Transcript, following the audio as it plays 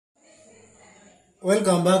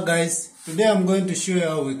Welcome back, guys. Today I'm going to show you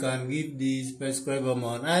how we can give this prescribed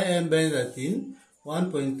amount IM benzathine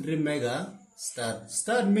 1.3 mega start.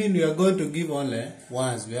 Start means we are going to give only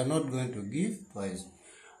once. We are not going to give twice.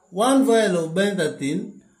 One vial of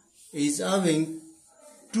benzathine is having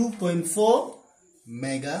 2.4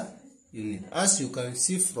 mega unit, as you can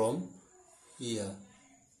see from here.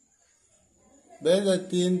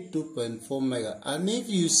 Benzathine 2.4 mega, and if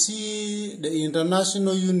you see the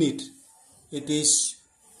international unit, it is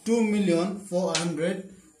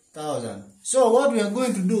 2,400,000. So what we are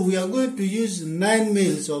going to do, we are going to use 9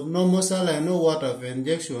 mils of normal saline or water for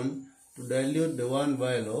injection to dilute the 1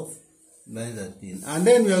 vial of benzathine. And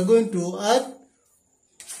then we are going to add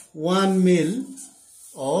 1 mil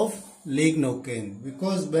of lignocaine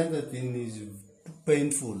because benzathine is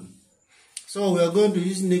painful. So we are going to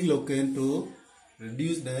use lignocaine to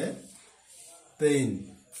reduce the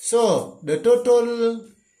pain. So the total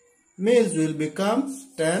mils will become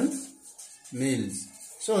 10 mils.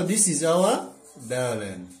 So this is our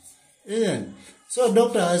dilute, isn't it? So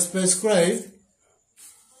doctor has prescribed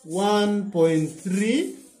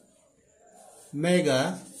 1.3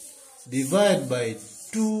 mega divided by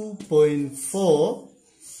 2.4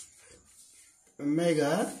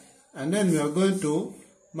 mega, and then we are going to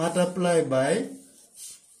multiply by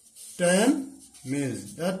 10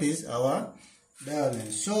 mils. That is our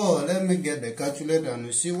dilute. So let me get the calculator and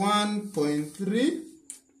we see 1.3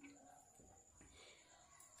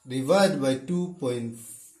 divided by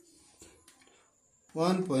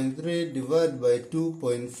 1.3 divided by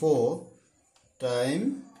 2.4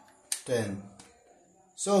 times 10.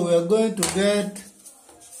 So we are going to get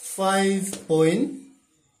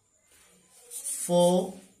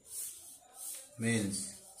 5.4 mils.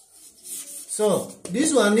 So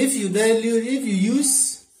this one, if you dilute, if you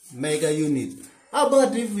use mega unit. How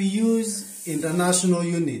about if we use international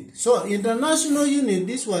unit? So international unit,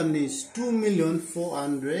 this one is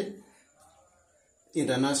 2,400,000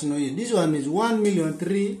 international unit. This one is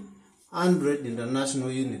 1,300,000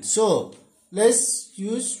 international unit. So let's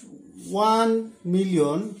use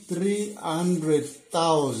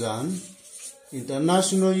 1,300,000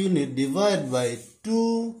 international unit divided by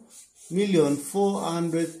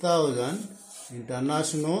 2,400,000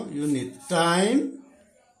 international unit times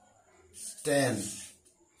 10.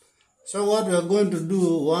 So what we are going to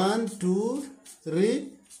do, 1, 2, 3,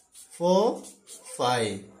 4,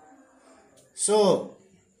 5. So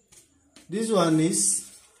this one is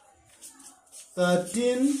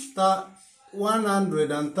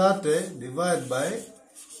 130 divided by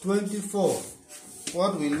 24.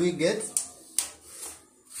 What will we get?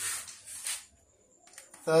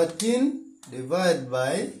 13 divided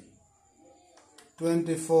by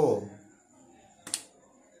 24.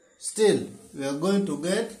 Still, we are going to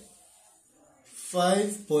get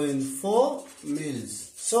 5.4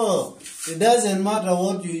 mils. So, it doesn't matter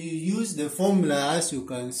what you use the formula, as you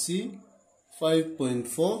can see,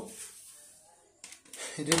 5.4.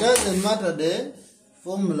 It doesn't matter the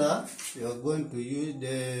formula you are going to use,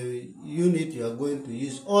 the unit you are going to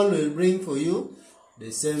use. All will bring for you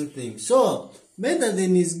the same thing. So,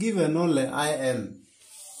 benzathine is given only IM.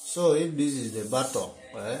 So, if this is the bottle,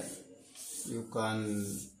 you can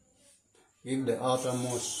give the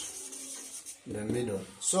outermost, the middle.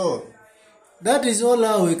 So that is all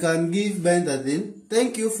how we can give benzathine.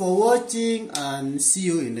 Thank you for watching and see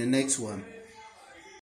you in the next one.